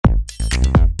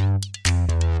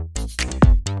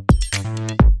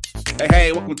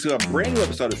Hey, welcome to a brand new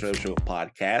episode of Show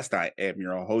Podcast. I am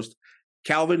your host,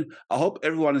 Calvin. I hope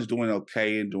everyone is doing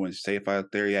okay and doing safe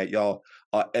out there. Yeah, y'all.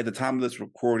 At the time of this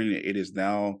recording, it is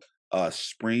now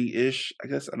spring-ish, I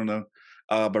guess. I don't know.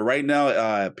 But right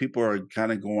now, people are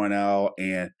kind of going out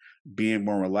and being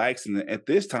more relaxed. And at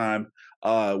this time,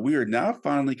 we are now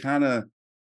finally kind of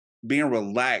being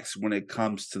relaxed when it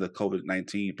comes to the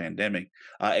COVID-19 pandemic.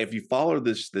 If you follow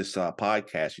this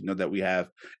podcast, you know that we have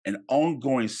an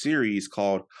ongoing series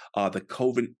called the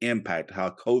COVID Impact, how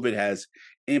COVID has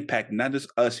impacted not just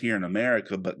us here in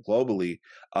America, but globally,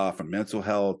 from mental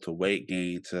health to weight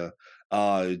gain to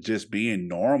just being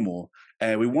normal.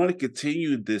 And we want to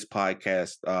continue this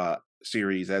podcast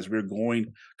series as we're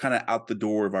going kind of out the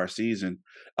door of our season.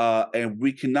 And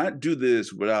we cannot do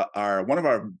this without one of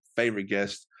our favorite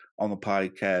guests on the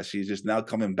podcast. She's just now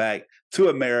coming back to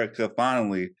America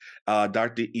finally.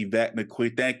 Dr. Yvette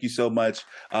McQueen, thank you so much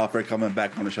for coming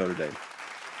back on the show today.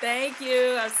 Thank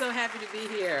you. I'm so happy to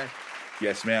be here.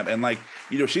 Yes, ma'am. And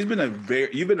you've been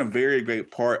a very great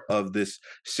part of this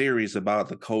series about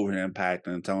the COVID impact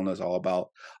and telling us all about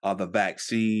the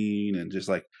vaccine and just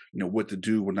what to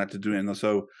do, what not to do. And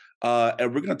so,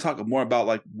 and we're going to talk more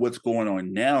about what's going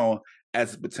on now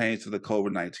as it pertains to the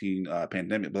COVID-19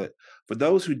 pandemic. But for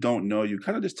those who don't know you,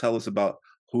 kind of just tell us about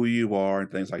who you are and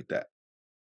things like that.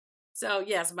 So,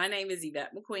 yes, my name is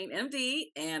Yvette McQueen, MD,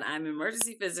 and I'm an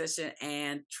emergency physician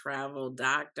and travel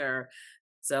doctor.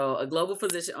 So, a global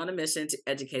physician on a mission to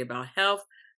educate about health,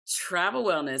 travel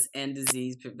wellness, and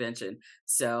disease prevention.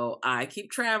 So, I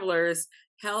keep travelers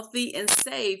healthy and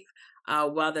safe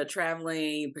while they're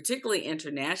traveling, particularly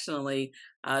internationally,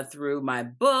 through my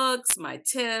books, my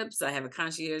tips. I have a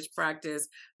concierge practice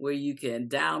where you can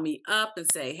dial me up and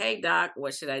say, "Hey, doc,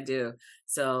 what should I do?"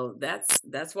 So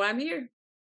that's why I'm here.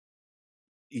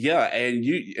 Yeah, and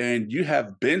you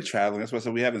have been traveling. That's why I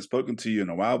said we haven't spoken to you in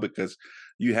a while because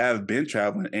you have been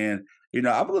traveling. And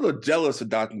I'm a little jealous of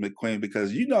Dr. McQueen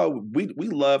because we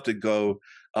love to go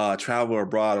travel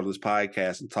abroad on this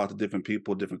podcast and talk to different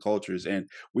people, different cultures, and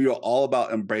we are all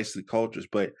about embracing cultures.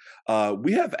 But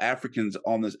we have Africans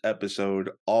on this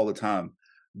episode all the time.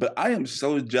 But I am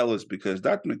so jealous because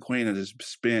Dr. McQueen has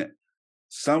spent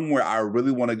somewhere I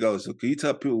really want to go. So can you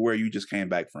tell people where you just came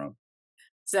back from?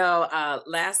 So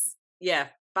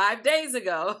 5 days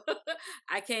ago,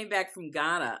 I came back from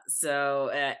Ghana. So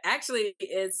actually,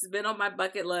 it's been on my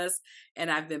bucket list,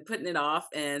 and I've been putting it off,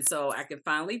 and so I can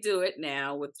finally do it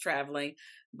now with traveling.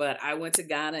 But I went to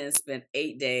Ghana and spent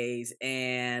 8 days,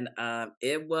 and I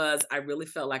really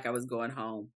felt like I was going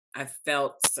home. I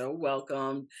felt so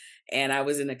welcomed, and I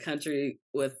was in a country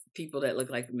with people that look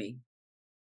like me.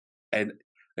 And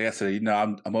like I said,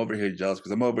 I'm over here jealous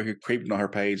because I'm over here creeping on her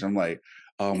page. I'm like,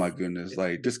 oh my goodness,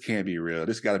 this can't be real.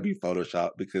 This got to be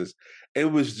Photoshop because it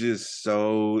was just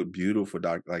so beautiful,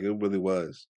 doc. Like it really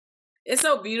was. It's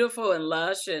so beautiful and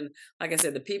lush, and like I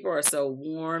said, the people are so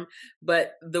warm.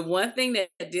 But the one thing that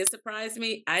did surprise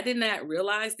me, I did not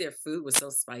realize their food was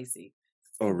so spicy.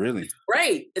 Oh, really? It's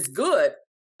great. It's good.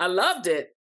 I loved it.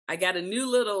 I got a new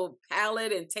little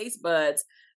palate and taste buds,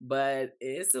 but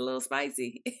it's a little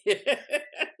spicy.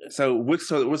 So what's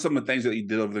some of the things that you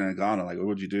did over there in Ghana? Like, what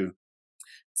would you do?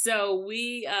 So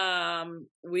we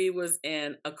was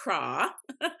in Accra,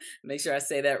 make sure I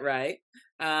say that right.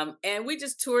 And we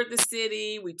just toured the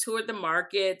city, we toured the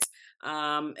markets.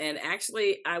 And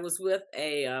actually I was with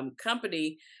a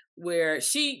company where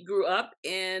she grew up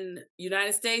in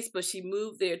United States, but she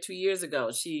moved there 2 years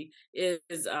ago. She is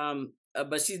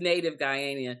but she's native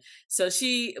Ghanaian. So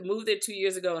she moved there 2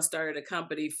 years ago and started a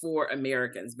company for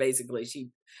Americans, basically.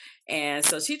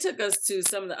 So she took us to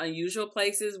some of the unusual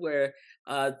places where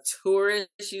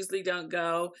tourists usually don't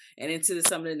go, and into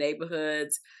some of the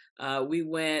neighborhoods. We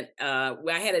went, I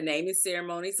had a naming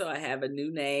ceremony, so I have a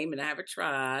new name and I have a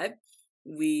tribe.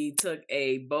 We took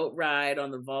a boat ride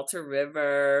on the Volta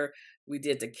River. We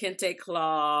did the kente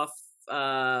cloth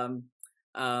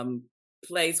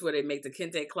place where they make the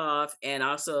kente cloth, and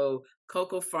also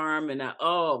cocoa farm, and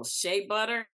shea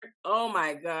butter. Oh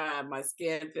my God, my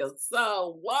skin feels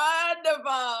so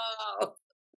wonderful.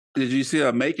 Did you see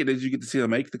her make it? Did you get to see her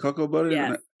make the cocoa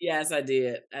butter? Yes, I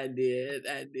did.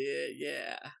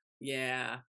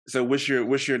 Yeah. So what's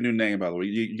your new name, by the way?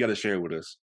 You got to share it with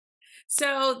us.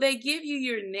 So they give you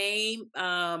your name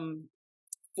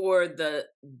for the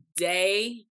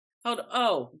day. Hold on.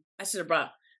 Oh, I should have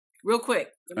brought real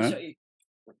quick. Let me show you.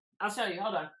 I'll show you.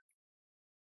 Hold on.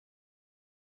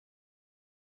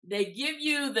 they give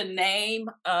you the name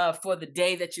for the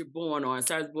day that you're born on.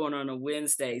 So I was born on a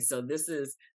Wednesday. So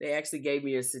they actually gave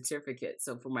me a certificate.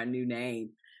 So for my new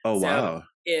name. Oh, So wow.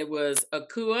 it was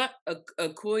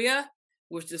Akuya,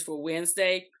 which is for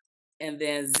Wednesday, and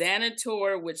then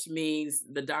Xanator, which means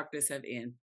the doctors have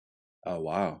in. Oh,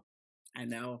 wow. I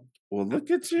know. Well,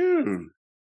 look at you.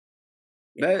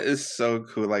 That Yeah. is so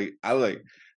cool. Like, I like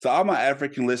to all my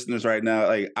African listeners right now,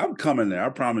 like, I'm coming there. I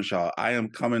promise y'all. I am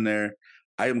coming there.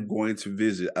 I am going to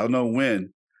visit. I don't know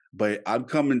when, but I'm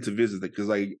coming to visit it because,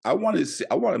 like, I want a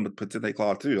Patente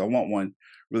Claw too. I want one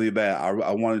really bad.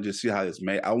 I wanted to see how it's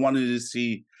made. I wanted to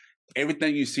see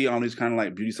everything you see on these kind of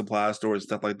like beauty supply stores and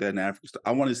stuff like that in Africa.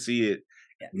 I want to see it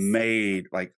Yes. made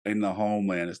like in the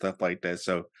homeland and stuff like that.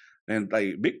 So, and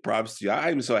like big props to you.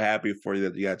 I'm so happy for you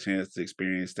that you got a chance to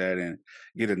experience that and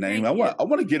get a name. Thank you. I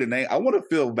want to get a name. I want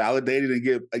to feel validated and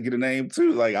get a name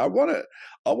too. Like I want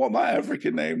my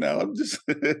African name now. I'm just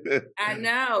I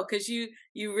know, because you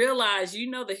realize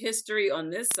the history on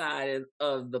this side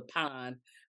of the pond,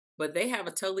 but they have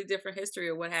a totally different history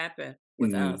of what happened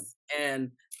with Mhm. us,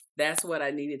 and that's what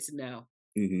I needed to know.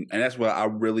 Mhm, and that's what I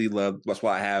really love. That's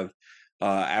why I have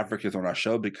Africans on our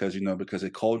show because because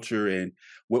of culture and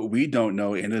what we don't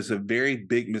know, and there's a very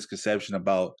big misconception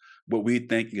about what we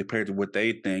think compared to what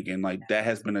they think, and like that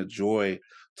has been a joy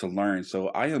to learn. So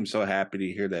I am so happy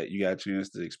to hear that you got a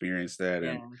chance to experience that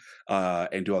Yeah.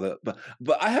 and do all that.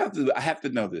 But I have to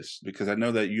know this because I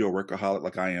know that you're a workaholic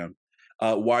like I am.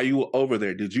 While you were over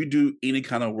there, did you do any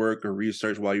kind of work or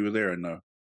research while you were there, or no,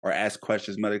 or ask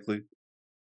questions medically?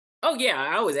 Oh yeah,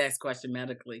 I always ask question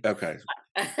medically. Okay.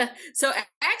 So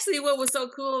actually, what was so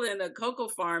cool in the cocoa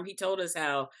farm, he told us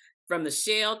how from the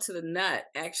shell to the nut,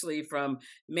 actually from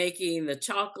making the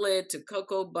chocolate to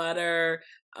cocoa butter.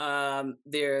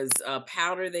 There's a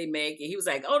powder they make, and he was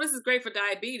like, "Oh, this is great for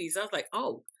diabetes." I was like,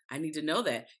 "Oh, I need to know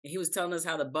that." And he was telling us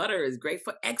how the butter is great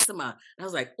for eczema. And I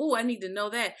was like, "Oh, I need to know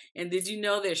that." And did you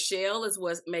know their shell is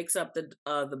what makes up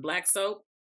the black soap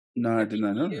No, I that did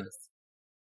not people know that. use?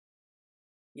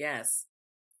 Yes.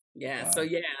 Yeah, so Wow.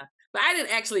 yeah. But I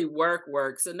didn't actually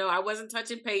work. So no, I wasn't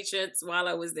touching patients while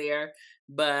I was there,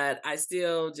 but I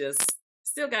still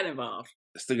got involved.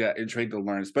 Still got intrigued to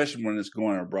learn, especially when it's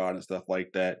going abroad and stuff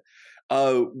like that.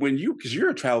 Because you're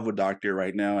a travel doctor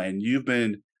right now, and you've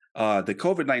been the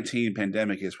COVID-19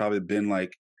 pandemic has probably been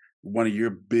like one of your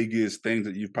biggest things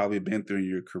that you've probably been through in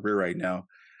your career right now.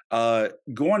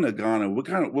 Going to Ghana,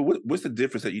 what's the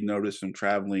difference that you noticed from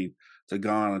traveling to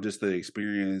Ghana, just the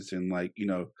experience and like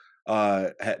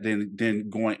then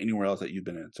going anywhere else that you've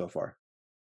been in so far?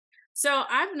 So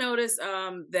I've noticed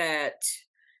that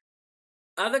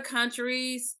other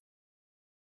countries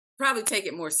probably take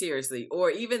it more seriously,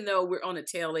 or even though we're on the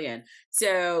tail end.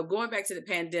 So going back to the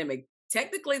pandemic,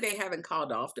 technically they haven't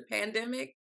called off the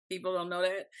pandemic. People don't know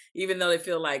that, even though they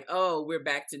feel like, oh, we're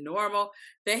back to normal.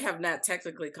 They have not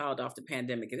technically called off the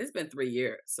pandemic, and it's been 3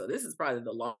 years. So this is probably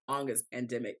the longest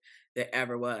pandemic there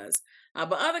ever was.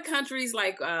 But other countries,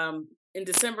 like in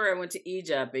December, I went to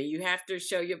Egypt, and you have to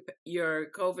show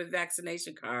your COVID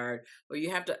vaccination card, or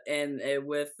you have to, and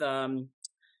with going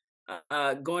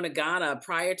to Ghana,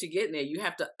 prior to getting there, you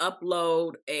have to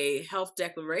upload a health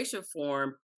declaration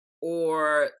form,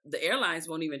 or the airlines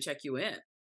won't even check you in.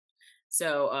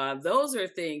 So those are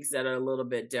things that are a little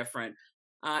bit different.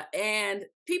 And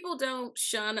people don't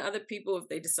shun other people if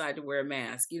they decide to wear a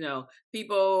mask.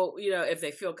 People, if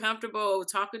they feel comfortable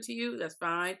talking to you, that's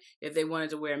fine. If they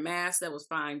wanted to wear a mask, that was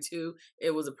fine too.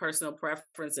 It was a personal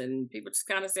preference, and people just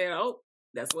kind of said, "Oh,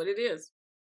 that's what it is."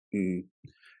 Mm.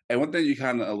 And one thing you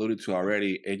kind of alluded to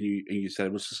already, and you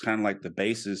said, which is kind of like the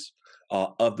basis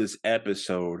of this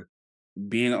episode,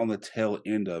 being on the tail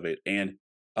end of it, and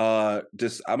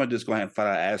just I'm gonna just go ahead and flat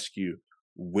out ask you,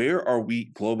 where are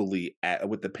we globally at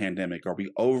with the pandemic? Are we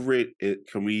over it?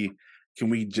 Can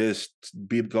we just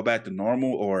go back to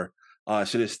normal, or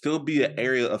should it still be an Mhm.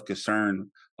 area of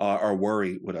concern or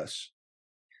worry with us?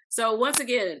 So once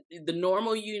again, the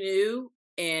normal you knew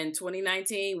in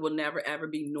 2019 will never ever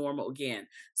be normal again.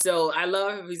 So I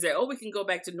love if we say, "Oh, we can go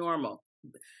back to normal."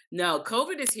 No,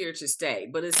 COVID is here to stay,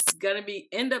 but it's gonna be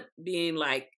end up being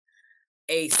like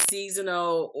a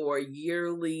seasonal or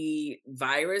yearly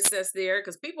virus that's there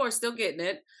because people are still getting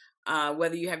it,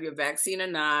 whether you have your vaccine or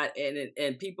not,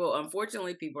 and people,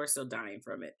 unfortunately, people are still dying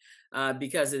from it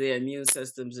because of their immune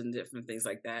systems and different things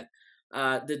like that.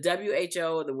 The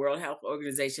WHO, the World Health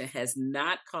Organization, has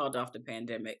not called off the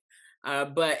pandemic.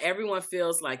 But everyone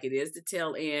feels like it is the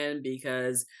tail end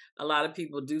because a lot of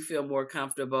people do feel more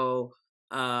comfortable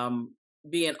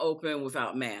being open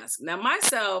without masks. Now,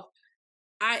 myself,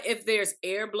 if there's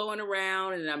air blowing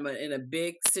around and I'm in a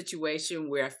big situation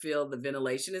where I feel the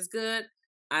ventilation is good,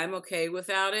 I'm okay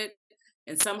without it.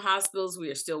 In some hospitals, we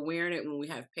are still wearing it when we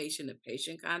have patient to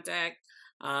patient contact.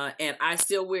 And I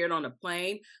still wear it on a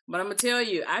plane. But I'm going to tell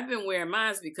you, I've been wearing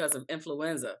mine because of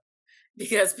influenza.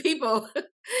 Because people,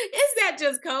 it's not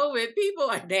just COVID, people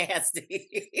are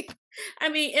nasty. I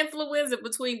mean, influenza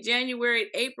between January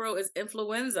and April is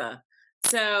influenza.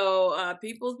 So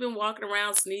people's been walking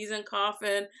around sneezing,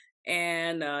 coughing,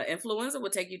 and influenza will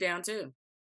take you down too.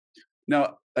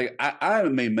 Now, like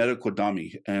I'm a medical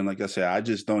dummy, and like I said, I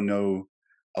just don't know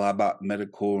a lot about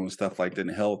medical and stuff like that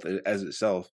and health as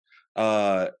itself.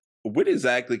 Uh, what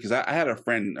exactly? Because I had a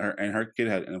friend and her kid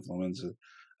had influenza.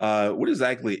 What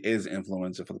exactly is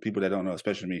influenza for the people that don't know,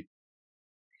 especially me?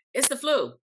 It's the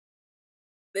flu.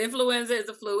 The influenza is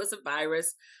a flu. It's a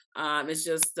virus. It's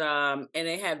just, and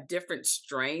they have different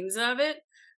strains of it,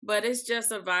 but it's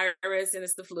just a virus and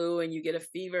it's the flu, and you get a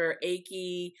fever,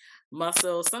 achy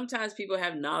muscles. Sometimes people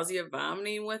have nausea,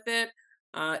 vomiting with it.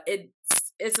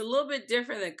 It's a little bit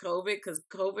different than COVID because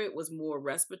COVID was more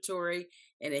respiratory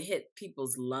and it hit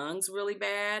people's lungs really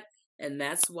bad, and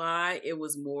that's why it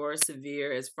was more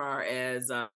severe as far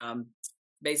as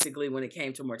basically when it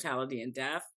came to mortality and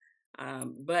death.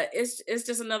 But it's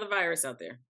just another virus out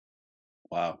there.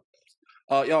 Wow.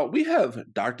 Y'all, we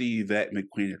have Dr. Yvette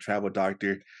McQueen, a travel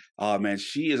doctor. Man,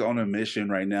 she is on a mission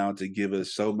right now to give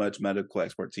us so much medical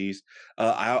expertise.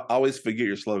 I always forget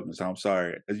your slogan, so I'm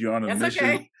sorry. You're on a That's mission.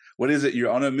 okay. What is it?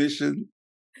 You're on a mission.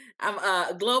 I'm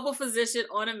a global physician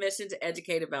on a mission to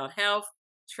educate about health,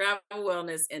 travel,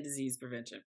 wellness, and disease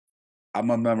prevention. I'm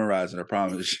gonna memorize it, I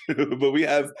promise you. But we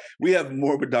have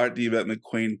more with Dr. Yvette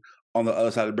McQueen on the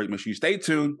other side of the break. Make sure you stay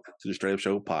tuned to the Straight Up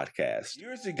Show podcast.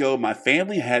 Years ago, my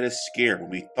family had us scared when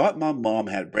we thought my mom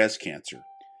had breast cancer.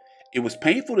 It was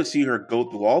painful to see her go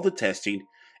through all the testing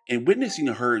and witnessing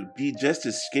her be just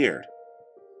as scared.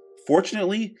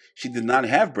 Fortunately, she did not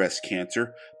have breast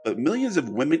cancer, but millions of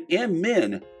women and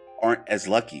men aren't as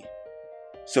lucky.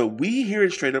 So we here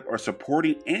at Straight Up are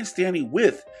supporting and standing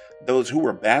with those who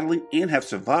are battling and have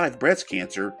survived breast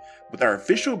cancer with our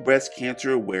official breast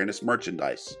cancer awareness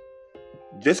merchandise.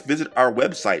 Just visit our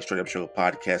website,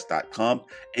 straightupshowpodcast.com,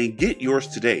 and get yours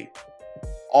today.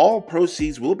 All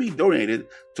proceeds will be donated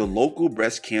to local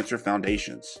breast cancer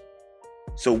foundations.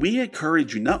 So we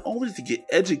encourage you not only to get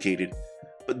educated,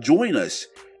 but join us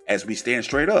as we stand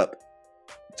straight up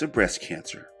to breast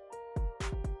cancer.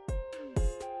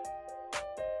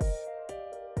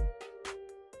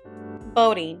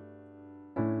 Voting.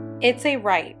 It's a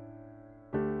right,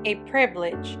 a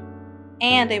privilege,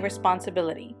 and a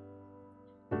responsibility.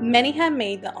 Many have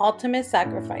made the ultimate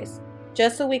sacrifice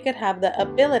just so we could have the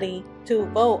ability to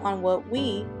vote on what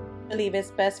we believe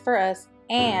is best for us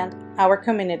and our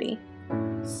community.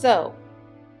 So,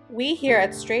 we here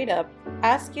at Straight Up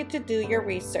ask you to do your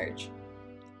research,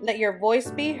 let your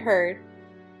voice be heard,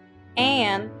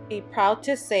 and be proud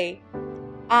to say,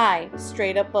 I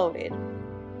straight up voted.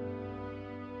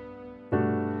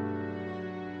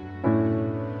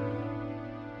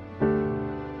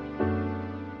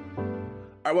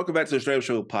 All right, welcome back to the Straight Up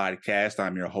Show podcast.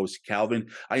 I'm your host, Calvin.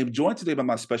 I am joined today by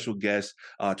my special guest,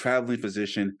 traveling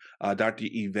physician, Dr.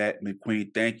 Yvette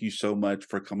McQueen. Thank you so much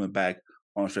for coming back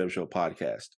on the Straight Up Show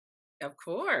podcast. Of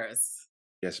course.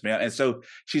 Yes, ma'am. And so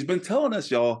she's been telling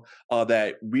us, y'all,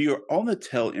 that we are on the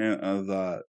tail end of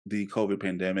the COVID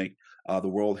pandemic. The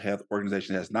World Health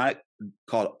Organization has not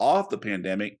called off the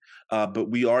pandemic, but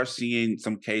we are seeing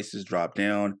some cases drop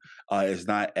down. It's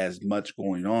not as much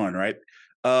going on, right?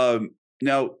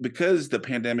 Now, because the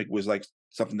pandemic was like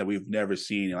something that we've never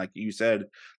seen, like you said,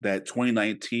 that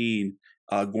 2019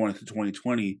 going into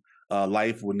 2020,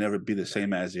 life will never be the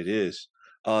same as it is.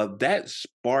 That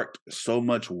sparked so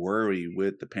much worry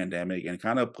with the pandemic and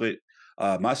kind of put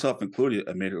myself included,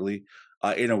 admittedly,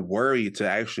 in a worry to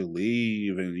actually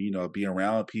leave and be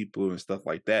around people and stuff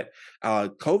like that.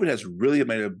 COVID has really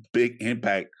made a big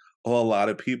impact on a lot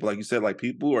of people. Like you said, like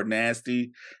people are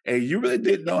nasty, and you really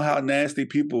didn't know how nasty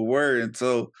people were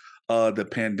until the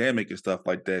pandemic and stuff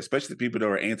like that. Especially people that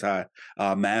were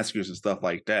anti-maskers and stuff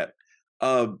like that.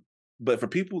 But for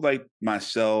people like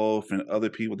myself and other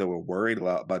people that were worried a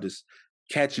lot about just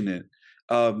catching it,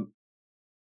 um,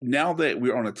 now that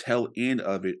we're on a tail end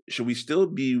of it, should we still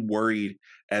be worried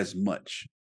as much?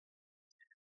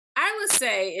 I would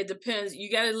say it depends.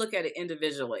 You got to look at it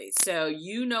individually. So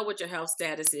you know what your health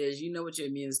status is. You know what your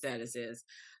immune status is.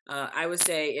 I would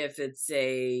say if it's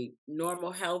a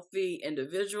normal, healthy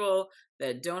individual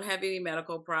that don't have any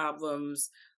medical problems,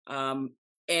 and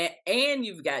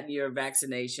you've gotten your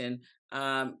vaccination,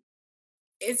 um,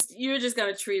 you're just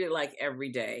gonna treat it like every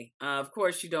day. Of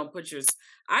course, you don't put your.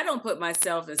 I don't put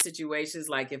myself in situations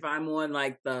like if I'm on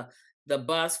like the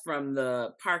bus from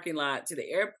the parking lot to the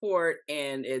airport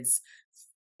and it's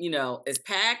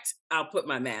packed, I'll put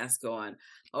my mask on.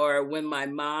 Or when my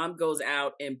mom goes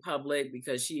out in public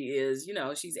because she is,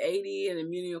 she's 80 and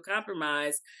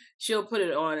immunocompromised, she'll put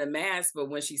it on a mask. But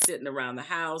when she's sitting around the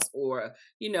house or,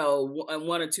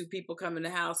 one or two people come in the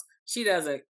house, she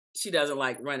doesn't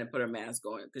like run and put her mask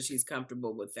on because she's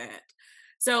comfortable with that.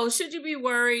 So should you be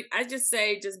worried? I just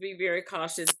say just be very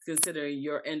cautious considering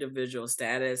your individual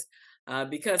status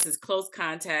because it's close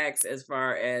contacts as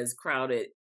far as crowded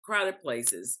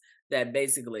places that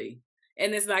basically,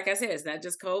 and it's like I said, it's not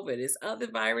just COVID, it's other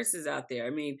viruses out there. I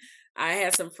mean, I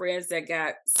had some friends that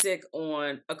got sick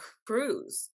on a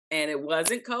cruise and it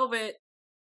wasn't COVID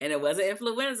and it wasn't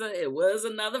influenza, it was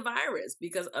another virus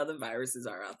because other viruses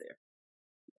are out there.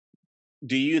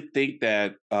 Do you think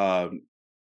that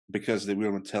because we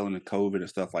were telling the COVID and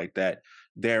stuff like that,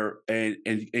 there and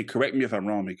correct me if I'm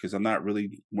wrong because I'm not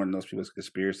really one of those people that's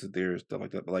conspiracy theorists stuff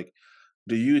like that, but like,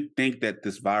 do you think that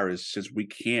this virus, since we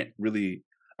can't really,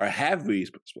 or have we,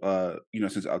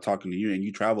 since I'm talking to you and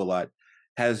you travel a lot,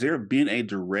 has there been a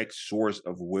direct source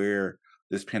of where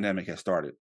this pandemic has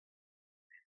started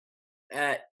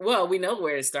Well, we know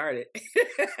where it started.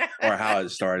 or how it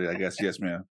started? I guess yes,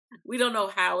 ma'am. We don't know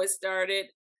how it started.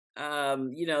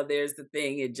 There's the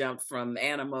thing it jumped from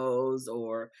animals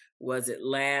or was it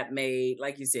lab made?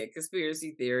 Like you said,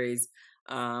 conspiracy theories.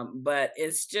 But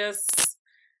it's just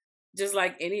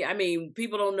like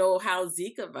people don't know how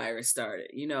Zika virus started.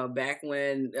 Back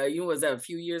when was that a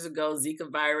few years ago,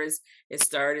 Zika virus, it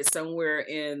started somewhere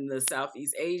in the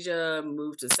Southeast Asia,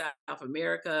 moved to South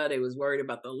America. They was worried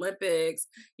about the Olympics.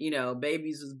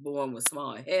 Babies was born with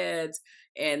small heads,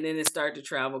 and then it started to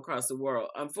travel across the world.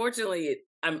 Unfortunately,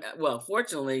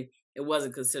 fortunately, it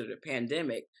wasn't considered a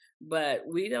pandemic, but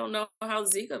we don't know how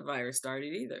Zika virus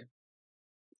started either.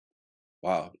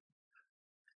 Wow.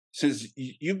 Since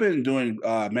you've been doing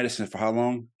medicine for how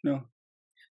long? No,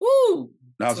 Woo!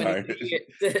 no, I'm sorry.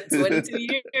 22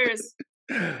 years.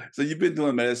 So you've been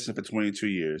doing medicine for 22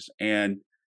 years, and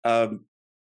in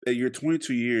your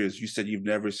 22 years, you said you've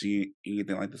never seen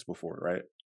anything like this before, right?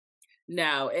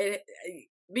 No,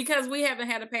 because we haven't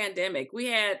had a pandemic.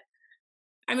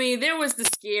 There was the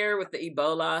scare with the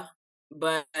Ebola,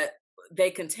 but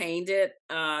they contained it.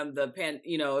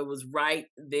 It was right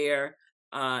there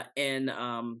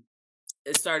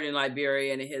it started in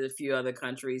Liberia and it hit a few other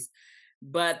countries.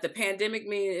 But the pandemic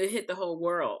it hit the whole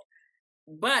world.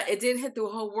 But it didn't hit the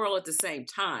whole world at the same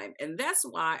time. And that's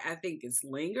why I think it's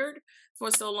lingered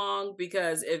for so long,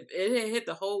 because if it had hit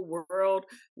the whole world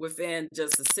within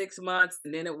just 6 months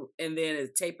and then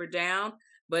it tapered down,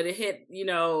 but it hit,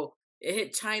 it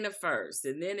hit China first,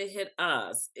 and then it hit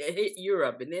us. It hit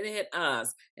Europe, and then it hit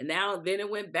us, and then it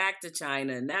went back to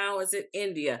China. And now it's in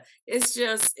India. It's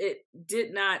just it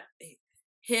did not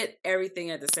hit everything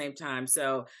at the same time.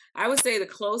 So I would say the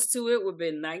close to it would be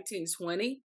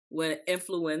 1920 when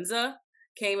influenza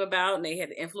came about, and they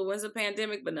had the influenza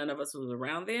pandemic, but none of us was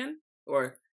around then,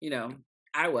 or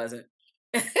I wasn't.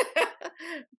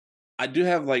 I do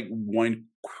have like one,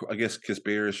 I guess,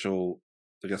 conspiratorial,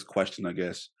 question.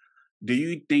 Do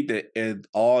you think that in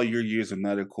all your years of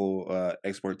medical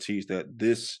expertise that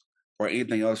this or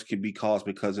anything else can be caused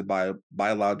because of not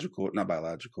biological,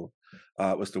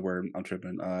 what's the word? I'm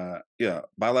tripping.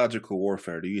 Biological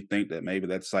warfare. Do you think that maybe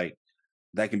that's like,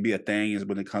 that can be a thing is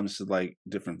when it comes to like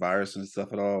different viruses and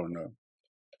stuff at all, or no?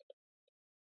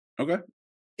 Okay.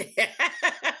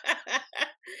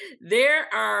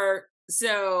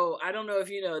 So I don't know if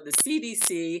you know, the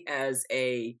CDC has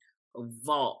a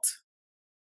vault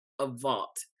of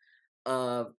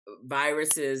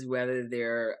viruses, whether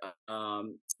they're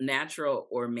natural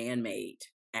or man-made,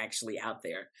 actually out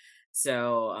there.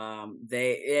 So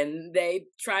they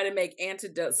try to make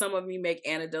antidotes. Some of them make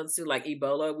antidotes to, like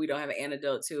Ebola. We don't have an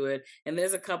antidote to it, and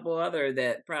there's a couple other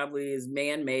that probably is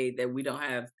man-made that we don't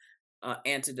have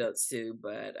antidotes to.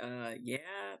 But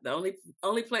the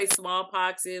only place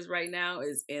smallpox is right now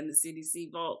is in the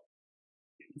CDC vault.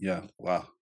 Yeah. Wow.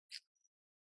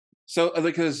 So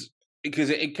because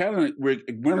it kind of, we're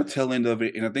on the tail end of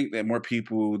it, and I think that more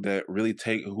people that really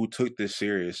took this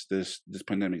serious, this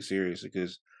pandemic serious,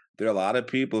 because there are a lot of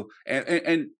people,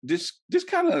 and this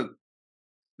kind of,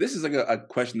 this is like a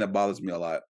question that bothers me a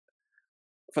lot.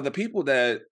 For the people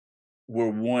that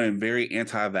were very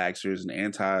anti-vaxxers and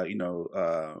anti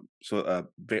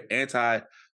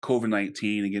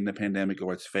COVID-19 and getting the pandemic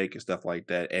or it's fake and stuff like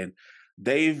that, and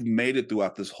they've made it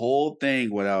throughout this whole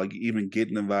thing without even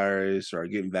getting the virus or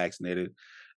getting vaccinated.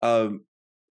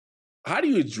 how do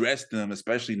you address them,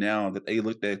 especially now that they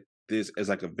looked at this as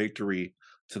like a victory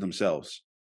to themselves?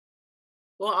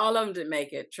 Well, all of them didn't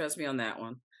make it. Trust me on that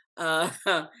one. Uh,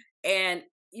 and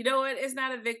you know what? It's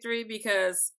not a victory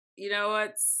because you know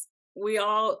what? We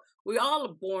all are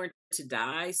born to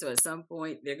die. So at some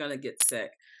point they're gonna get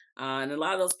sick, and a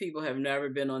lot of those people have never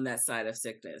been on that side of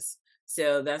sickness.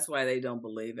 So that's why they don't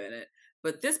believe in it.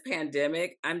 But this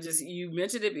pandemic, you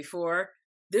mentioned it before.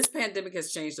 This pandemic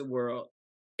has changed the world.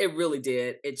 It really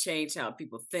did. It changed how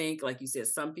people think. Like you said,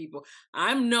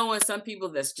 I'm knowing some people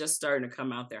that's just starting to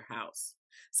come out their house.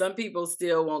 Some people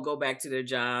still won't go back to their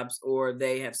jobs, or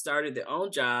they have started their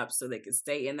own jobs so they can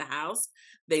stay in the house.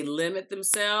 They limit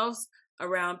themselves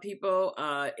around people.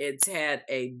 It's had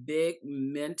a big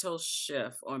mental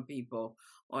shift on people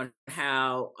on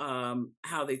how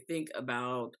they think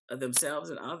about themselves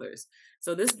and others.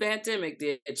 So this pandemic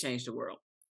did change the world.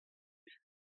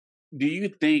 Do you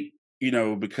think,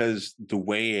 because the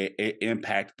way it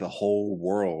impacted the whole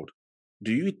world,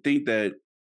 do you think that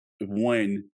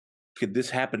one, could this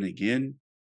happen again?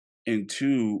 And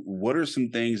two, what are some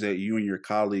things that you and your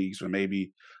colleagues are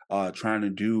maybe trying to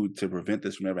do to prevent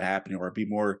this from ever happening or be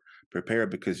more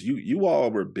prepared? Because you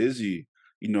all were busy.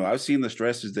 I've seen the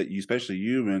stresses that you, especially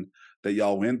you, and that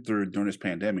y'all went through during this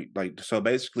pandemic. Like, so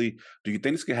basically, do you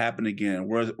think this could happen again?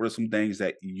 What are some things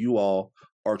that you all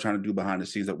are trying to do behind the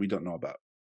scenes that we don't know about?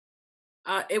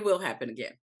 It will happen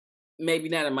again. Maybe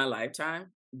not in my lifetime,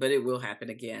 but it will happen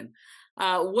again.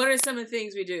 What are some of the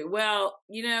things we do? Well,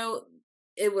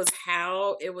 it was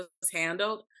how it was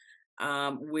handled,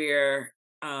 where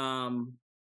I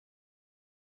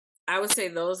would say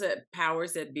those that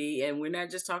powers that be, and we're not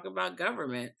just talking about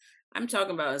government. I'm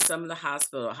talking about some of the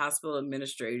hospital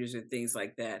administrators and things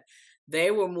like that.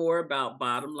 They were more about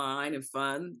bottom line and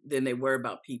fun than they were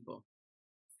about people.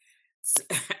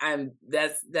 And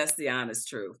that's the honest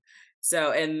truth.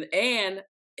 So and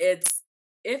it's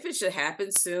if it should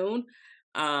happen soon,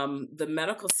 the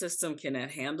medical system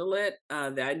cannot handle it.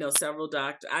 I know several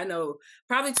doctors. I know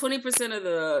probably 20% of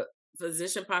the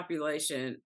physician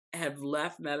population have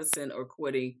left medicine or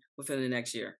quitting within the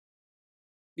next year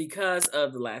because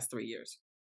of the last 3 years.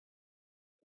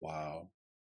 Wow.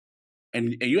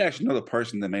 And you actually know the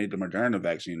person that made the Moderna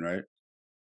vaccine, right?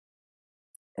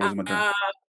 Or was it Moderna?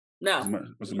 No.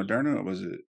 Was it Moderna or was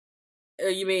it?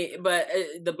 You mean, but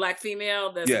the black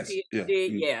female that's a Yes. Yeah.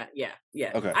 PhD?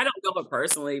 Yeah. Okay. I don't know her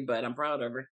personally, but I'm proud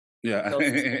of her. Yeah.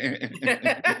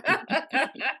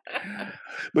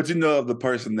 But you know of the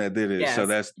person that did it. Yes. So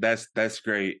that's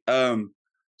great.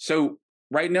 So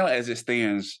right now as it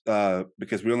stands,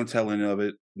 because we're only telling of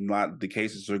it, not the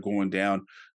cases are going down.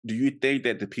 Do you think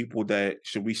that the people that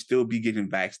should we still be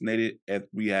getting vaccinated if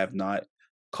we have not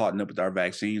caught up with our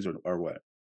vaccines or what?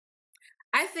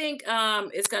 I think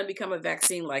it's going to become a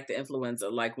vaccine like the influenza,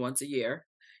 like once a year.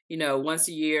 Once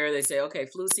a year they say, okay,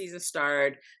 flu season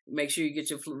start. Make sure you get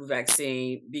your flu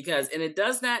vaccine and it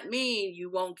does not mean you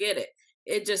won't get it.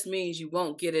 It just means you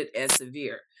won't get it as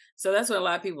severe. So that's what a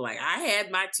lot of people are like. I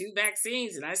had my 2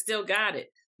 vaccines and I still got it.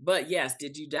 But yes,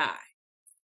 did you die?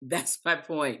 That's my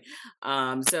point.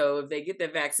 So if they get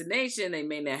their vaccination, they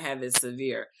may not have it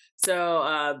severe.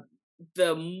 So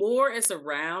the more it's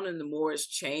around and the more it's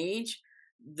changed,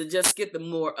 just get the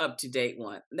more up to date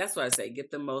one. That's why I say get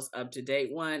the most up to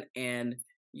date one, and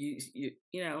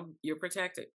you're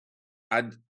protected. I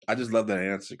just love that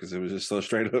answer because it was just so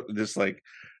straight up, just like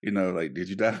like did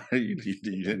you die? you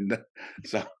didn't die.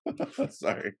 So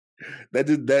sorry. That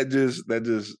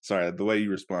just sorry. The way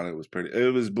you responded was pretty.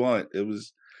 It was blunt. It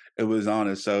was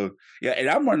honest. So yeah, and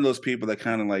I'm one of those people that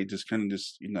kind of just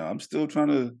I'm still trying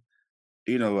to.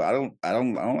 I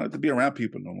don't like to be around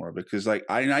people no more because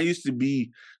I used to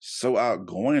be so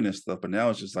outgoing and stuff, but now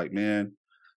it's just like, man,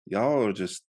 y'all are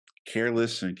just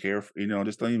careless and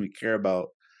just don't even care about,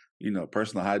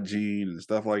 personal hygiene and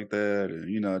stuff like that.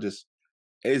 And,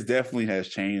 it definitely has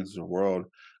changed the world.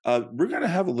 We're going to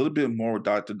have a little bit more with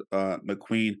Dr.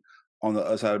 McQueen on the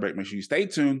other side of the break. Make sure you stay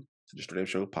tuned to the Straight Up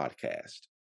Show podcast.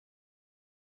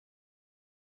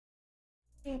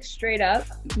 I think straight up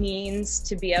means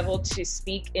to be able to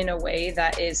speak in a way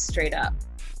that is straight up,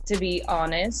 to be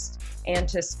honest and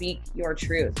to speak your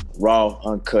truth. Raw,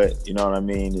 uncut, you know what I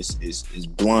mean? It's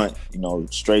blunt,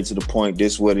 straight to the point.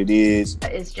 This is what it is.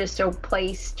 It's just a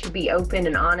place to be open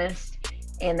and honest,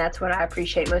 and that's what I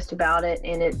appreciate most about it.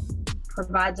 And it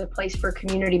provides a place for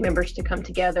community members to come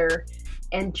together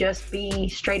and just be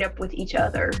straight up with each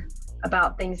other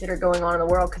about things that are going on in the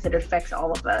world because it affects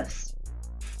all of us.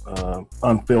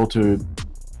 Unfiltered,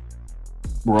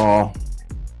 raw,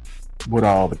 with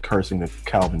all the cursing that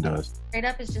Calvin does. Straight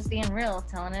up is just being real,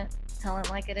 telling it telling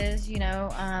like it is,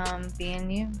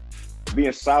 being you.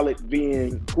 Being solid,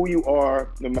 being who you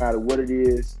are, no matter what it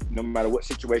is, no matter what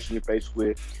situation you're faced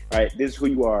with. All right, this is who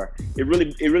you are. It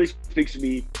really speaks to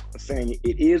me, saying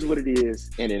it is what it is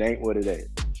and it ain't what it ain't.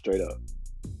 Straight up.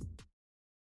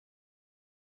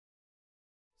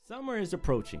 Summer is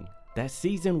approaching. That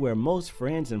season where most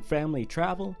friends and family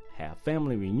travel, have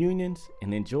family reunions,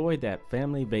 and enjoy that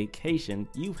family vacation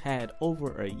you've had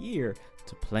over a year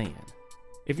to plan.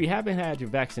 If you haven't had your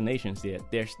vaccinations yet,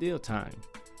 there's still time.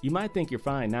 You might think you're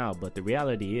fine now, but the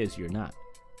reality is you're not.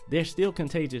 There's still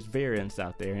contagious variants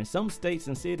out there, and some states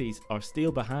and cities are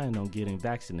still behind on getting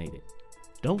vaccinated.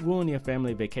 Don't ruin your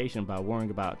family vacation by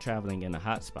worrying about traveling in a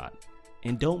hotspot.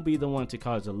 And don't be the one to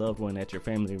cause a loved one at your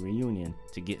family reunion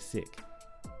to get sick.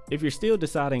 If you're still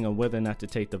deciding on whether or not to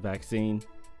take the vaccine,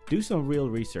 do some real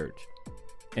research.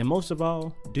 And most of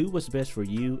all, do what's best for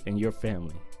you and your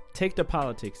family. Take the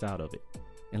politics out of it.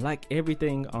 And like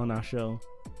everything on our show,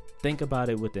 think about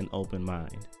it with an open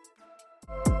mind.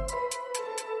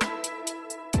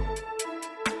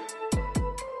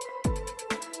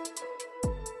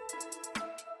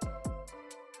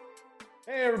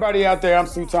 Hey everybody out there, I'm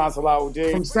Sultan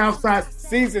Salahuddin from Southside.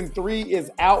 Season 3 is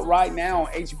out right now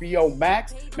on HBO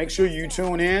Max. Make sure you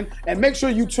tune in, and make sure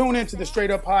you tune in to the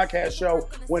Straight Up Podcast Show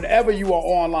whenever you are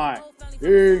online.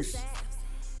 Peace.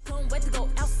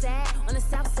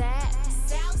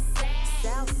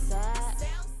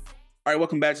 All right,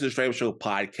 welcome back to the Straight Up Show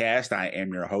podcast. I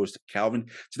am your host, Calvin.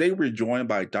 Today we're joined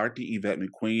by Dr. Yvette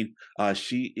McQueen.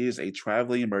 She is a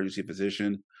traveling emergency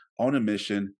physician on a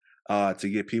mission to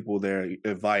give people their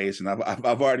advice. And I've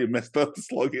already messed up the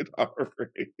slogan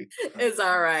already. It's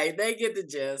all right. They get the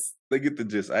gist. They get the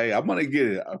gist. Hey, I'm gonna get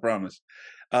it, I promise.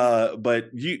 But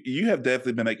you have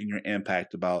definitely been making your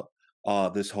impact about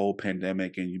this whole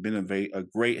pandemic, and you've been a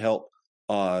great help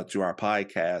to our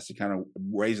podcast and kind of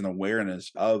raising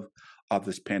awareness of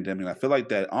this pandemic. And I feel like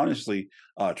that, honestly,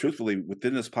 truthfully,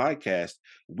 within this podcast,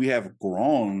 we have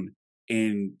grown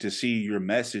in to see your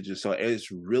messages. So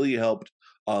it's really helped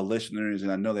listeners.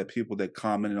 And I know that people that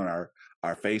commented on our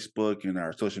Facebook and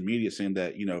our social media saying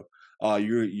that,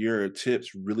 your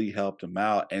tips really helped them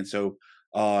out. And so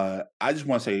I just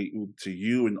want to say to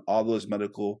you and all those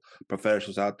medical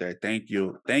professionals out there, thank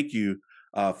you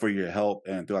for your help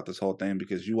and throughout this whole thing,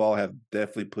 because you all have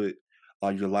definitely put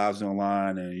your lives on the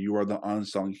line, and you are the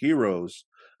unsung heroes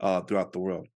throughout the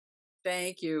world.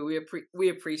 Thank you. We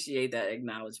appreciate that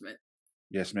acknowledgement.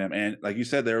 Yes, ma'am. And like you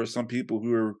said, there are some people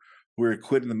who are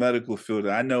quitting the medical field.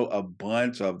 I know a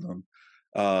bunch of them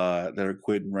that are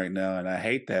quitting right now, and I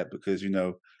hate that because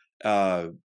I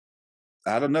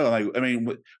don't know. Like, I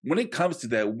mean, when it comes to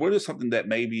that, what is something that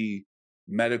maybe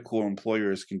medical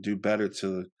employers can do better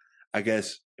to, I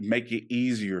guess, make it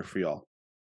easier for y'all?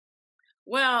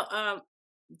 Well,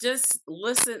 just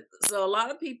listen. So a lot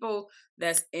of people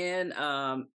that's in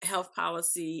health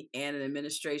policy and in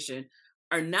administration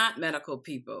are not medical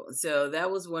people. So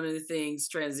that was one of the things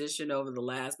transition over the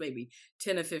last maybe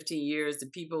 10 or 15 years. The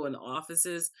people in the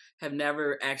offices have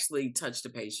never actually touched a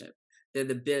patient. They're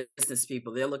the business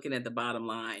people. They're looking at the bottom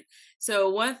line. So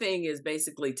one thing is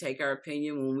basically take our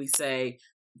opinion when we say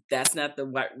that's not the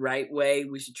right way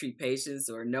we should treat patients,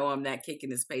 or no, I'm not kicking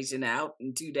this patient out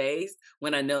in 2 days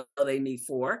when I know they need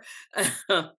 4.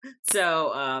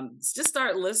 So just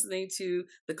start listening to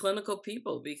the clinical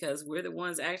people, because we're the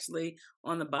ones actually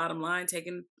on the bottom line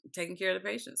taking care of the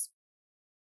patients.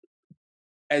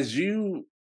 As you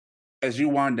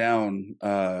wind down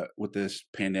with this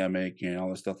pandemic and all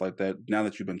the stuff like that, now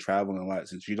that you've been traveling a lot,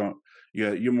 since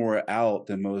you're more out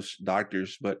than most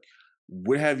doctors, but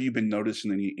what have you been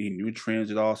noticing? Any new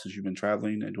trends at all since you've been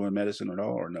traveling and doing medicine at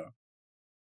all, or no?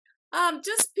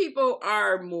 Just people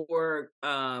are more,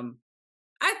 I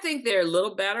think they're a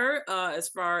little better as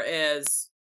far as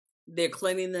their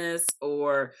cleanliness,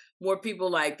 or more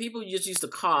people just used to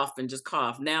cough and just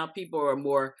cough. Now people are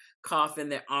more coughing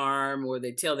their arm, or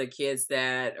they tell their kids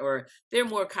that, or they're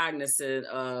more cognizant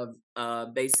of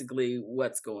basically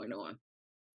what's going on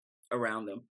around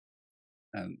them.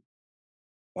 And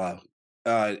wow.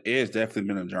 It has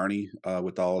definitely been a journey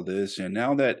with all of this. And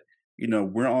now that,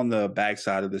 we're on the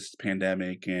backside of this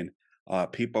pandemic and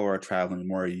people are traveling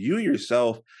more, you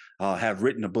yourself have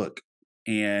written a book.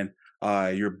 And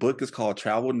your book is called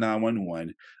Travel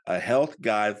 911, A Health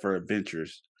Guide for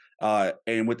Adventures.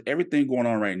 And with everything going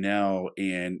on right now,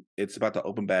 and it's about to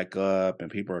open back up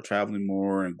and people are traveling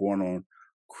more and going on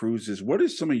cruises, what are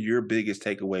some of your biggest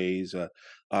takeaways,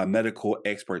 medical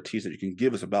expertise that you can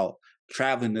give us about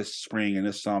traveling this spring and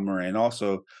this summer and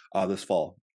also this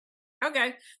fall?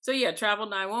 Okay. So yeah, Travel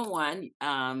 911.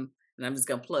 and I'm just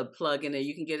going to plug in there.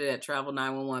 You can get it at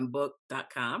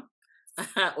travel911book.com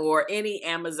or any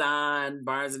Amazon,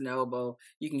 Barnes and Noble.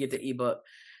 You can get the ebook.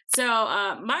 So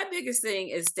my biggest thing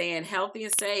is staying healthy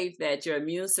and safe, that your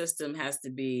immune system has to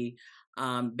be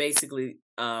basically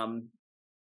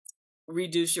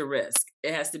reduce your risk.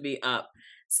 It has to be up.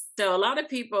 So a lot of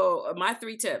people, my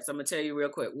 3 tips, I'm going to tell you real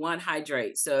quick. 1,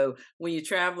 hydrate. So when you're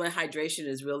traveling, hydration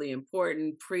is really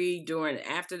important pre, during, and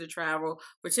after the travel,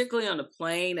 particularly on the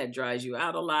plane. That dries you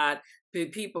out a lot.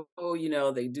 People,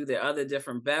 they do their other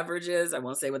different beverages. I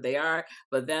won't say what they are,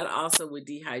 but that also would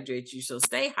dehydrate you. So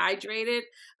stay hydrated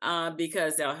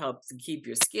because that'll help to keep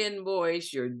your skin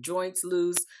moist, your joints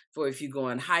loose for if you're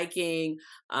going hiking.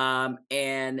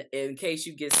 And in case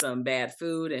you get some bad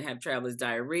food and have traveler's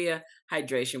diarrhea,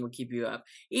 hydration will keep you up.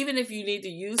 Even if you need to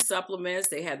use supplements,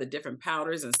 they have the different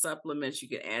powders and supplements you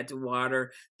can add to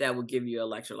water that will give you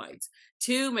electrolytes.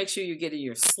 2, make sure you're getting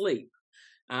your sleep.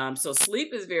 So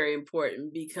sleep is very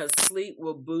important because sleep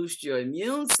will boost your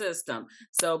immune system.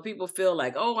 So people feel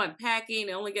like, oh, I'm packing,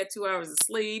 I only get 2 hours of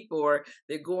sleep, or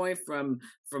they're going from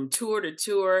tour to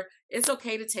tour. It's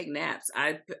okay to take naps.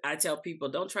 I tell people,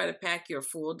 don't try to pack your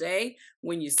full day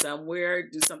when you're somewhere.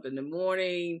 Do something in the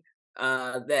morning.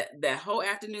 That whole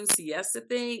afternoon siesta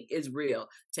thing is real.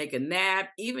 Take a nap,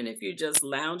 even if you're just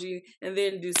lounging, and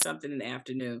then do something in the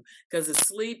afternoon, because the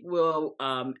sleep will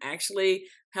actually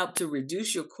help to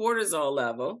reduce your cortisol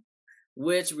level,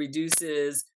 which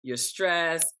reduces your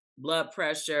stress, blood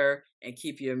pressure, and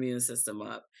keep your immune system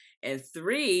up. And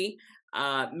 3,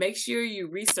 make sure you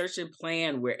research and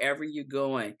plan wherever you're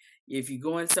going. If you're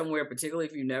going somewhere, particularly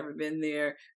if you've never been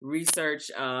there, research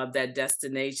that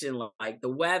destination, like the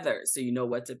weather, so you know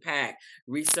what to pack.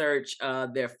 Research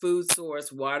their food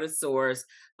source, water source.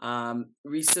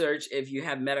 Research if you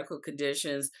have medical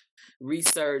conditions.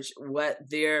 Research what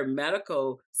their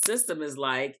medical system is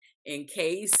like in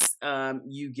case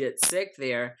you get sick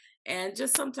there. And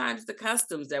just sometimes the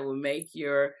customs that will make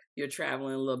your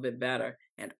traveling a little bit better.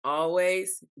 And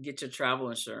always get your travel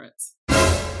insurance.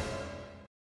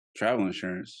 Travel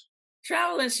insurance.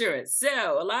 Travel insurance.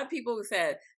 So a lot of people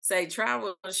say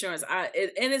travel insurance, and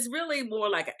it's really more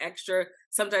like an extra.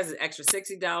 Sometimes it's extra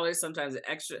 $60, sometimes it's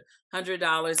extra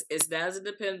 $100. It doesn't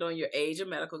depend on your age or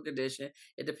medical condition.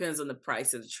 It depends on the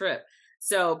price of the trip.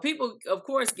 So people, of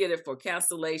course, get it for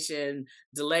cancellation,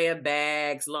 delay of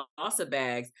bags, loss of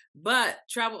bags. But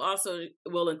travel also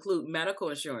will include medical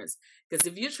insurance, because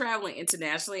if you're traveling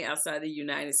internationally outside the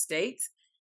United States,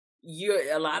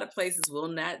 a lot of places will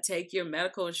not take your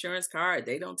medical insurance card.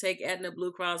 They don't take Aetna,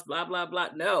 Blue Cross, blah, blah, blah.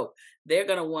 No, they're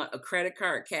going to want a credit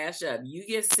card, cash up. You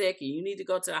get sick and you need to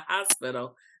go to a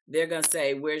hospital. They're going to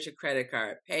say, where's your credit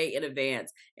card? Pay in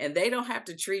advance. And they don't have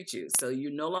to treat you. So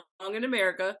you're no longer in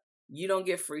America. You don't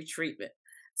get free treatment.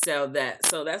 So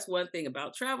that's one thing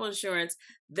about travel insurance,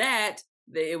 that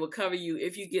it will cover you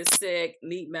if you get sick,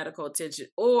 need medical attention,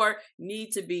 or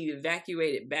need to be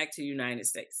evacuated back to the United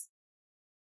States.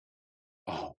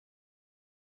 Oh,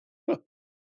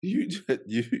 you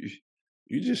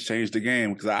just changed the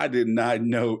game, because I did not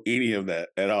know any of that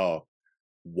at all.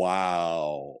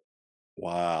 Wow.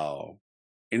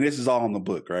 And this is all in the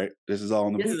book, right? This is all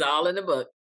in the book. This is all in the book.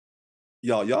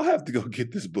 Y'all have to go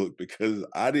get this book, because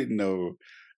I didn't know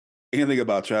anything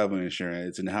about travel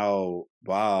insurance and how,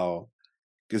 wow.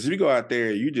 Because if you go out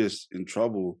there, you just in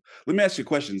trouble. Let me ask you a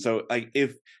question. So, like,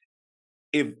 if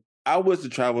I was to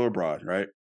travel abroad, right?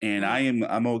 And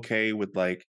I'm okay with,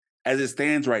 like, as it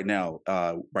stands right now,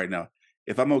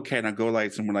 if I'm okay and I go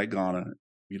like somewhere like Ghana,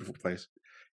 beautiful place,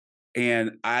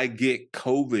 and I get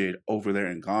COVID over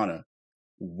there in Ghana,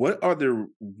 what are the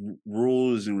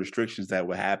rules and restrictions that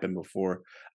would happen before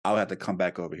I would have to come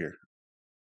back over here?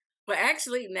 Well,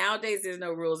 actually, nowadays there's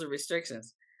no rules or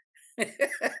restrictions.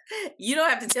 You don't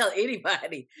have to tell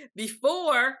anybody.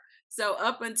 Before, so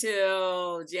up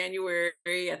until January,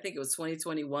 I think it was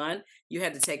 2021, you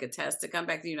had to take a test to come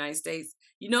back to the United States.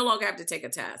 You no longer have to take a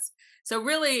test. So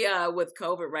really, with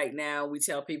COVID right now, we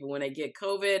tell people when they get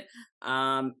COVID,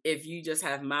 if you just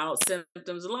have mild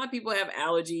symptoms, a lot of people have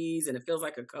allergies and it feels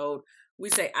like a cold. We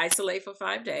say isolate for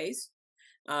 5 days.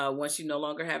 Once you no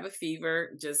longer have a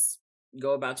fever, just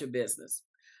go about your business.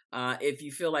 If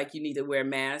you feel like you need to wear a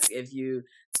mask,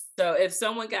 if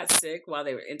someone got sick while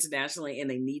they were internationally and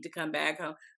they need to come back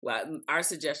home, well, our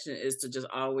suggestion is to just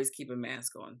always keep a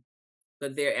mask on.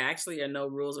 But there actually are no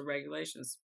rules or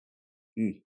regulations.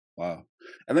 Wow.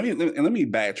 And let me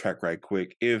backtrack right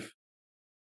quick.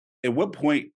 At what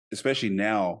point, especially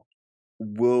now,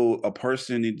 will a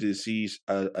person need to see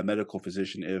a medical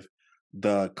physician if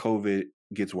the COVID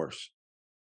gets worse?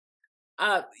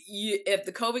 If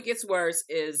the COVID gets worse,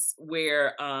 is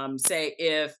where say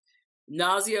if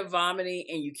nausea, vomiting,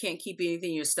 and you can't keep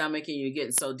anything in your stomach, and you're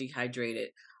getting so dehydrated.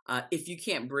 If you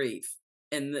can't breathe,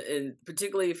 and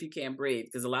particularly if you can't breathe,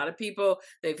 because a lot of people,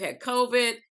 they've had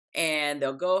COVID and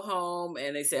they'll go home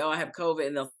and they say, "Oh, I have COVID,"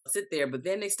 and they'll sit there, but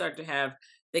then they start to have,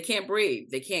 they can't breathe,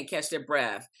 they can't catch their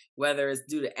breath, whether it's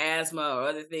due to asthma or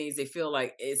other things. They feel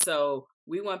like it. So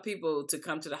we want people to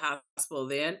come to the hospital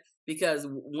then, because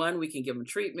one, we can give them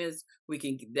treatments, we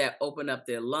can that open up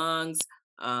their lungs,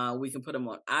 we can put them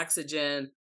on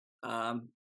oxygen,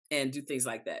 and do things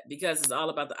like that, because it's all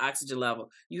about the oxygen level.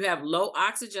 You have low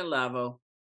oxygen level,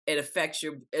 it affects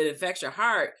your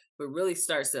heart, but really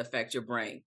starts to affect your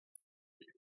brain.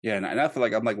 Yeah, and I feel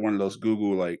like I'm like one of those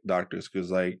Google like doctors,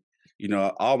 because like,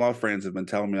 all my friends have been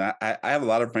telling me. I have a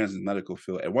lot of friends in the medical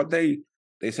field, and one thing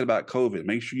they said about COVID: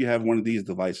 make sure you have one of these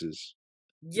devices.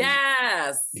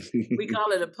 Yes, we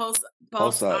call it a pulse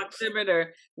Pulse ox. oximeter,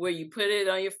 where you put it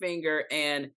on your finger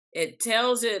and it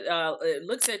tells it. It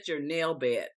looks at your nail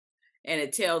bed, and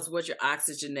it tells what your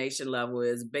oxygenation level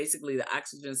is. Basically, the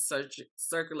oxygen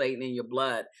circulating in your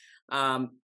blood.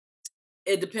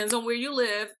 It depends on where you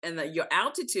live and your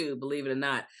altitude, believe it or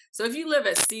not. So if you live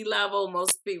at sea level,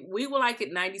 most people, we will like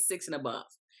it 96 and above.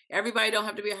 Everybody don't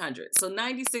have to be 100. So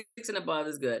 96 and above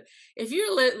is good. If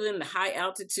you're living in the high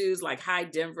altitudes, like high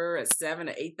Denver at 7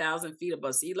 to 8,000 feet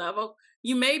above sea level,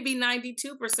 you may be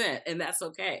 92%, and that's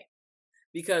okay,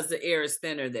 because the air is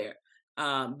thinner there.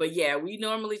 But yeah, we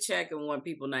normally check and want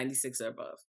people 96 or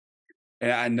above.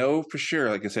 And I know for sure,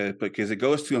 like I said, because it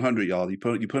goes to 100, y'all. You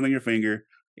put it on your finger,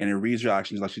 and it reads your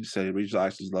oxygen, like she said, it reads your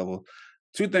oxygen level.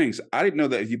 Two things. I didn't know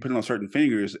that if you put it on certain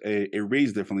fingers, it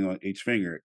reads differently on each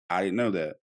finger. I didn't know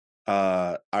that.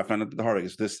 I found out the hard way.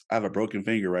 It's this: I have a broken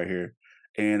finger right here,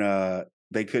 and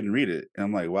they couldn't read it. And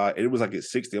I'm like, wow, it was like at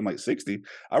 60. I'm like, 60?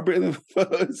 I barely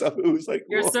so it was like,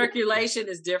 your whoa. Circulation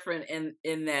is different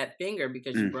in that finger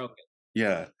because you broke it.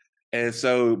 Yeah. And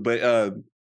so, but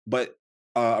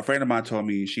a friend of mine told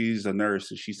me, she's a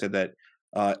nurse, and she said that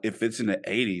if it's in the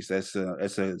 80s, that's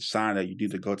a sign that you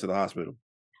need to go to the hospital.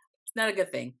 It's not a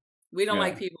good thing. We don't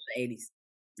like people in the 80s.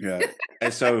 Yeah.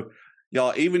 And so,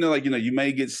 y'all, even though like, you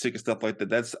may get sick and stuff like that,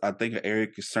 that's, I think, an area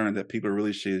of concern that people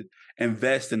really should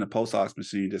invest in the post ox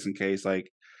machine, just in case.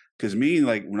 Like, because me,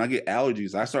 like, when I get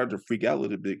allergies, I start to freak out a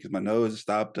little bit because my nose is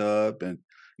stopped up, and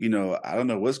I don't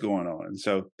know what's going on. And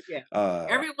so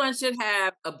everyone should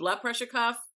have a blood pressure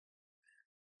cuff,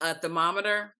 a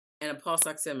thermometer, and a pulse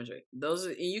oximetry. Those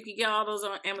are, you can get all those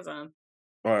on Amazon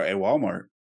or at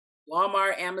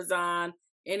Walmart, Amazon,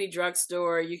 any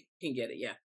drugstore, you can get it.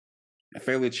 Yeah.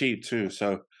 Fairly cheap too.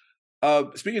 So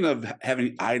speaking of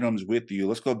having items with you,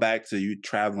 let's go back to you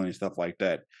traveling and stuff like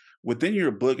that. Within your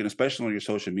book, and especially on your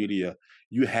social media,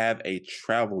 you have a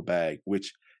travel bag,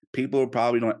 which people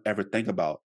probably don't ever think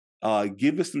about.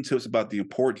 Give us some tips about the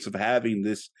importance of having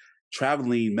this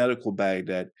traveling medical bag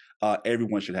that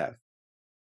everyone should have.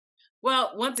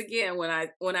 Well, once again, when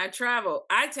I travel,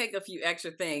 I take a few extra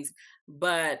things,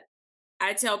 but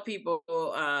I tell people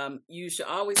you should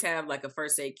always have like a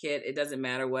first aid kit. It doesn't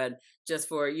matter what, just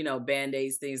for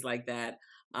Band-Aids, things like that.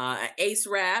 An ACE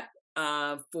wrap,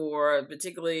 for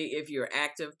particularly if you're an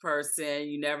active person,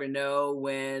 you never know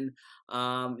when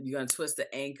you're gonna twist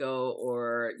the ankle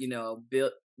or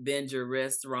bend your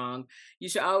wrist wrong. You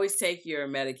should always take your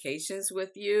medications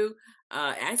with you.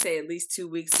 I say at least 2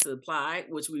 weeks supply,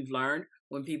 which we've learned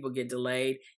when people get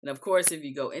delayed. And of course, if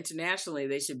you go internationally,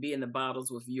 they should be in the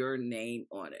bottles with your name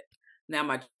on it. Now,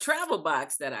 my travel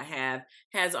box that I have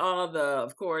has all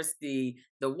of course, the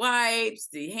wipes,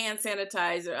 the hand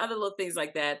sanitizer, other little things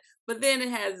like that. But then it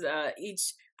has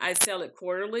I sell it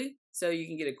quarterly, so you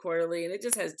can get it quarterly, and it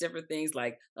just has different things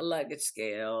like a luggage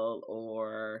scale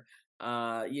or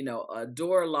a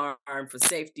door alarm for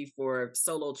safety for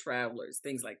solo travelers,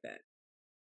 things like that.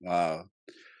 Wow.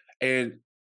 And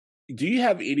do you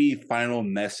have any final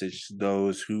message to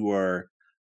those who are,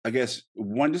 I guess,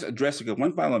 just addressing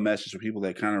one final message for people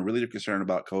that kind of really are concerned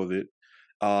about COVID,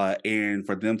 and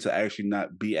for them to actually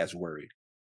not be as worried?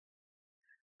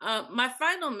 My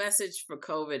final message for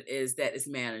COVID is that it's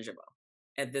manageable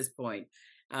at this point.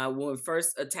 When it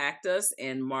first attacked us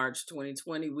in March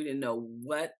 2020, we didn't know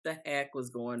what the heck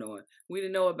was going on. We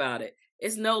didn't know about it.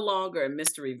 It's no longer a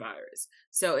mystery virus.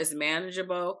 So it's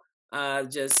manageable.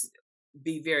 Just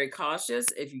be very cautious.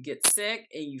 If you get sick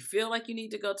and you feel like you need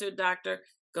to go to a doctor,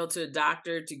 go to a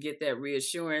doctor to get that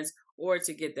reassurance or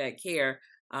to get that care.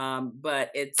 But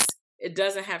it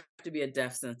doesn't have to be a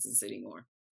death sentence anymore.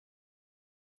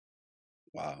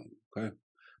 Wow. Okay.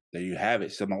 There you have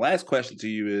it. So my last question to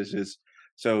you is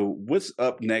So what's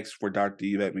up next for Dr.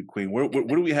 Yvette McQueen? What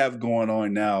do we have going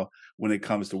on now when it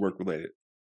comes to work related?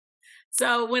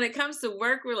 So when it comes to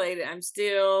work related, I'm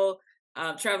still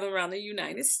traveling around the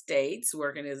United States,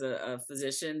 working as a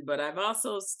physician, but I've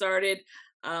also started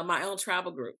my own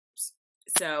travel groups.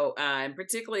 So, and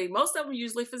particularly, most of them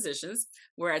usually physicians,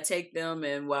 where I take them,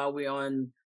 and while we're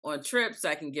on trips,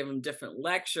 I can give them different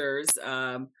lectures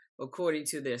according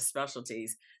to their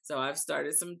specialties. So I've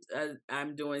started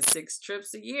I'm doing 6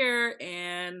 trips a year,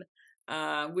 and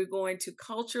we're going to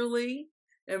culturally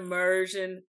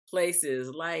immersion places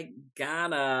like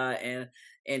Ghana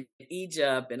and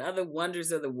Egypt and other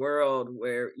wonders of the world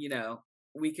where,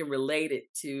 we can relate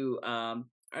it to our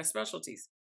specialties.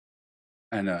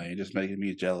 I know you're just making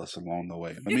me jealous along the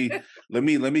way. Let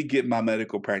me get my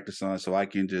medical practice on so I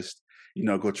can just,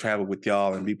 go travel with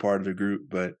y'all and be part of the group.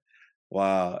 But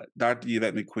wow, Dr.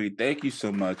 Yvette McQueen, thank you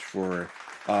so much for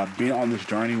being on this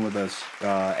journey with us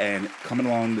and coming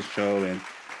along the show and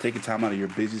taking time out of your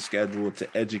busy schedule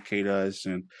to educate us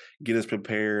and get us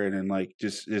prepared and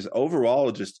just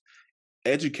overall just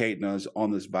educating us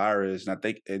on this virus. And I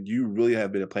think you really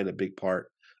have played a big part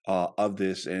of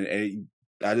this. And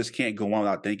I just can't go on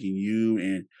without thanking you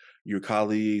and your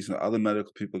colleagues and other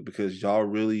medical people, because y'all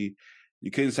really,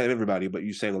 you couldn't save everybody, but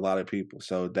you saved a lot of people.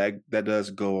 So that does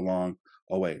go a long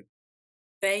way.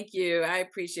 Thank you. I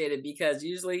appreciate it, because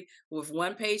usually with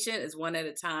one patient, it's one at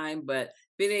a time, but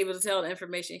being able to tell the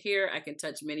information here, I can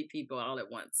touch many people all at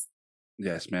once.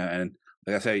 Yes, man. And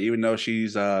like I said, even though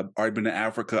she's already been to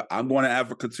Africa, I'm going to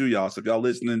Africa too, y'all. So if y'all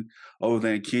listening over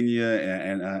there in Kenya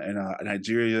and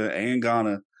Nigeria and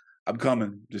Ghana, I'm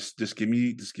coming. Just give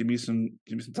me some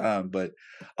time. But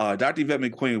Dr. Yvette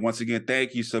McQueen, once again,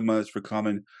 thank you so much for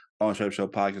coming on Straight Up Show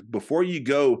Podcast. Before you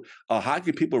go, how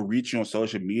can people reach you on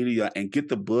social media and get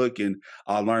the book and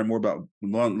learn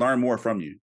more from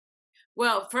you?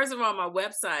 Well, first of all, my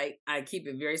website, I keep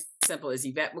it very simple, is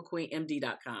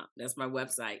YvetteMcQueenMD.com. That's my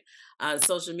website.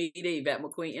 Social media, Yvette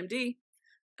McQueen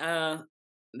MD.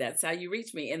 That's how you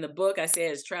reach me. And the book, I say,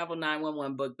 is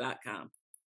travel911book.com.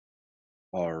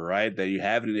 All right, there you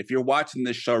have it. And if you're watching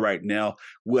this show right now,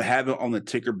 we'll have it on the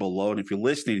ticker below. And if you're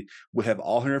listening, we'll have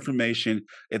all her information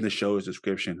in the show's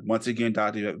description. Once again,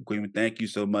 Dr. McQueen, thank you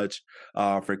so much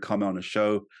for coming on the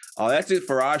show. That's it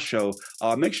for our show.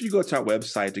 Make sure you go to our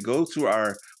website. To go to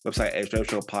our website at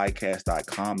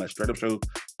straightupshowpodcast.com. That's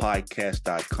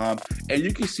straightupshowpodcast.com. And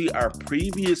you can see our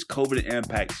previous COVID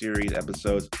Impact series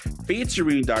episodes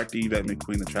featuring Dr. Yvette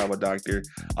McQueen, the travel doctor,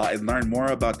 and learn more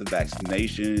about the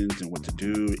vaccinations and what to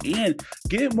do, and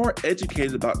get more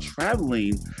educated about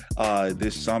traveling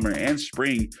this summer and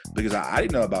spring, because I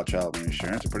didn't know about travel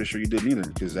insurance. I'm pretty sure you didn't either,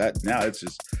 because it's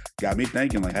just got me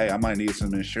thinking hey, I might need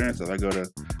some insurance if I go to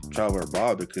travel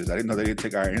abroad, because I didn't know they didn't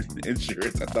take our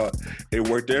insurance. I thought it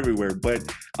worked everywhere. But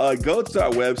go to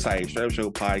our website,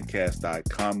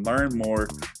 straightupshowpodcast.com, learn more,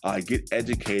 get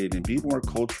educated, and be more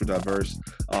culturally diverse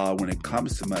when it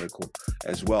comes to medical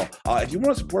as well. If you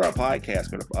want to support our podcast,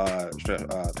 go to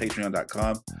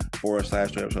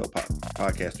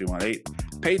patreon.com/straightupshowpodcast318.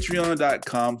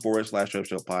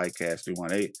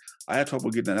 Patreon.com/straightupshowpodcast318. I had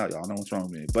trouble getting that out, y'all. I know what's wrong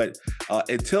with me. But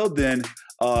until then,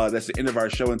 that's the end of our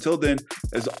show. Until then,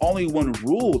 there's only one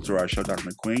rule to our show, Dr.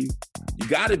 McQueen. You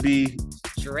got to be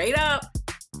straight up.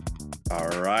 All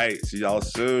right. See y'all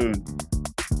soon.